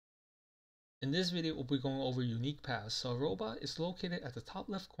In this video, we'll be going over unique paths. So a robot is located at the top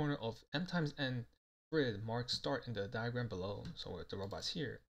left corner of m times n grid marked start in the diagram below. So the robot's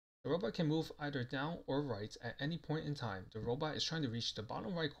here. The robot can move either down or right at any point in time. The robot is trying to reach the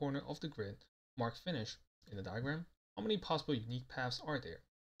bottom right corner of the grid marked finish in the diagram. How many possible unique paths are there?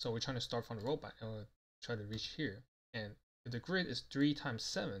 So we're trying to start from the robot and we'll try to reach here. And if the grid is 3 times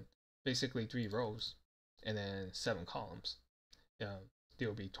 7, basically 3 rows, and then 7 columns, there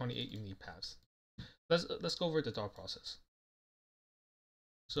will be 28 unique paths. Let's go over the thought process.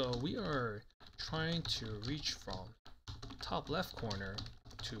 So we are trying to reach from top left corner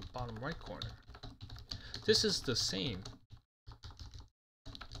to bottom right corner. This is the same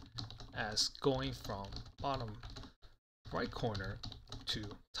as going from bottom right corner to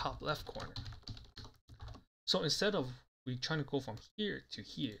top left corner. So instead of we trying to go from here to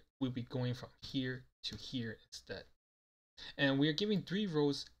here, we'll be going from here to here instead. And we are giving 3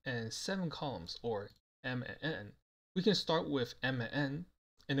 rows and 7 columns, or m and n. We can start with m and n,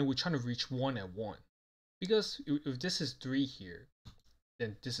 and then we're trying to reach 1 and 1. Because if this is 3 here,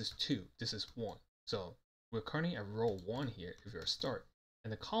 then this is 2, this is 1. So we're currently at row 1 here if you're a start.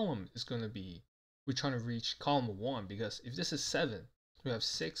 And the column is going to be, we're trying to reach column 1, because if this is 7, we have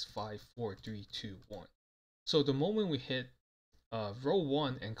 6, 5, 4, 3, 2, 1. So the moment we hit row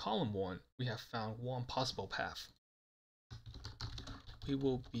 1 and column 1, we have found one possible path. We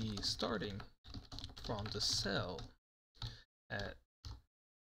will be starting from the cell at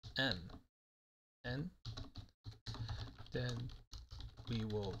n, then we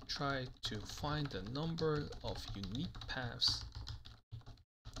will try to find the number of unique paths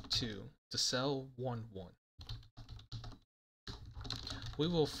to the cell 1, 1. We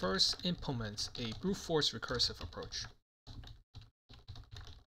will first implement a brute force recursive approach.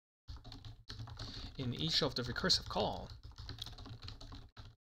 In each of the recursive call,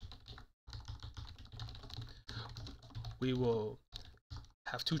 we will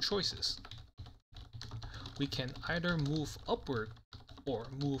have 2 choices. We can either move upward or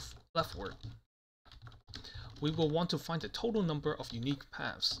move leftward. We will want to find the total number of unique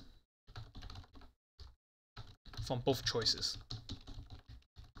paths from both choices.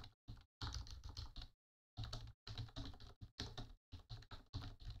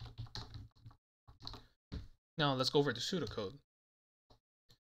 Now let's go over the pseudocode.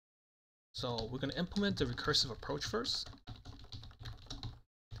 So we're going to implement the recursive approach first.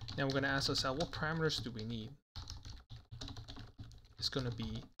 Then we're going to ask ourselves, what parameters do we need? It's going to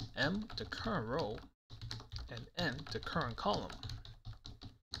be m, the current row, and n, the current column.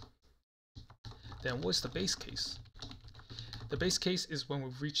 Then what's the base case? The base case is when we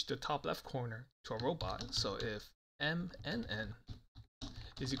reach the top left corner to a robot. So if m and n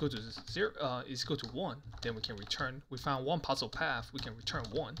is equal to 0, is equal to 1, then we can return. We found one possible path. We can return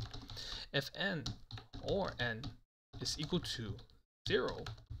 1. If n or n is equal to 0,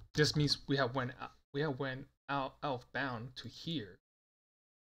 this means we have went out of bound to here,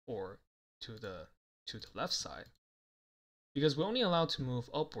 or to the left side, because we're only allowed to move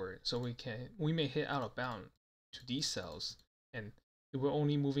upward. So we may hit out of bound to these cells, and if we're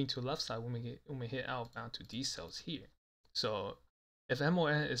only moving to the left side, we may hit out of bound to these cells here. So if m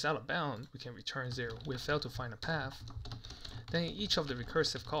or n is out of bound, we can return 0. We have failed to find a path. Then in each of the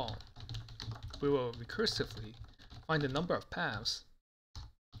recursive call, we will recursively find the number of paths,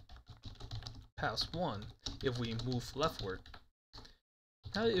 paths 1, if we move leftward.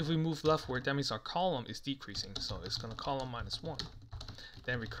 Now if we move leftward, that means our column is decreasing, so it's going to column minus 1.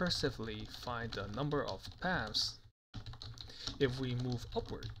 Then recursively find the number of paths if we move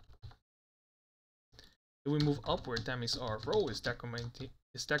upward. If we move upward, that means our row is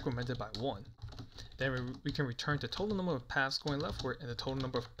decremented by 1. Then we can return the total number of paths going leftward and the total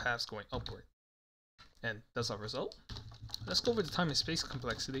number of paths going upward. And that's our result. Let's go over the time and space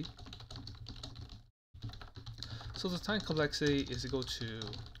complexity. So the time complexity is equal to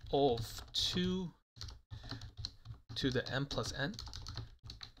O of 2 to the m plus n,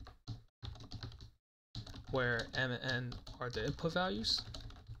 where m and n are the input values.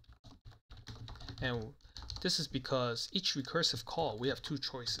 And this is because each recursive call, we have 2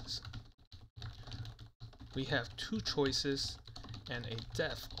 choices. We have 2 choices and a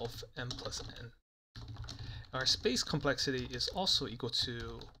depth of m plus n. Our space complexity is also equal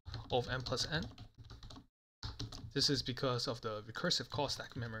to O of m plus n. This is because of the recursive call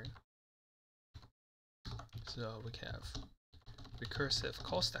stack memory. So we have recursive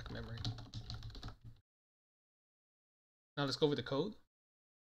call stack memory. Now let's go over the code.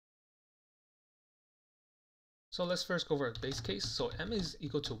 So let's first go over a base case. So m is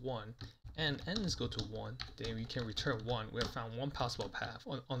equal to 1 and n is equal to 1, then we can return 1. We have found one possible path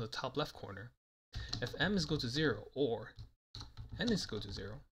on the top left corner. If m is equal to 0 or n is equal to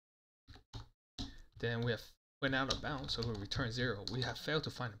 0, then we have went out of bounds, so we'll return 0. We have failed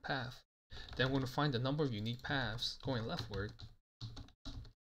to find a path. Then we're going to find the number of unique paths going leftward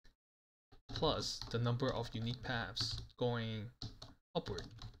plus the number of unique paths going upward.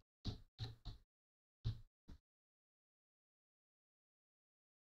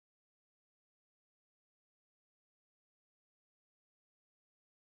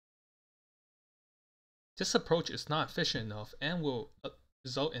 This approach is not efficient enough and will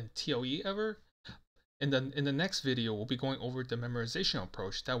result in TOE error. In the next video, we'll be going over the memorization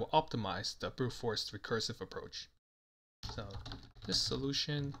approach that will optimize the brute force recursive approach. So this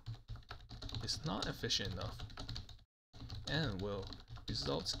solution is not efficient enough and will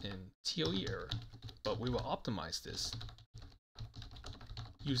result in TOE error, but we will optimize this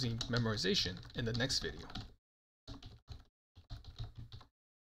using memorization in the next video.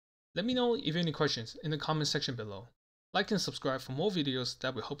 Let me know if you have any questions in the comment section below. Like and subscribe for more videos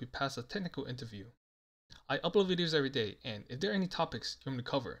that will help you pass a technical interview. I upload videos every day, and if there are any topics you want me to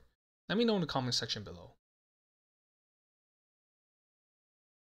cover, let me know in the comment section below.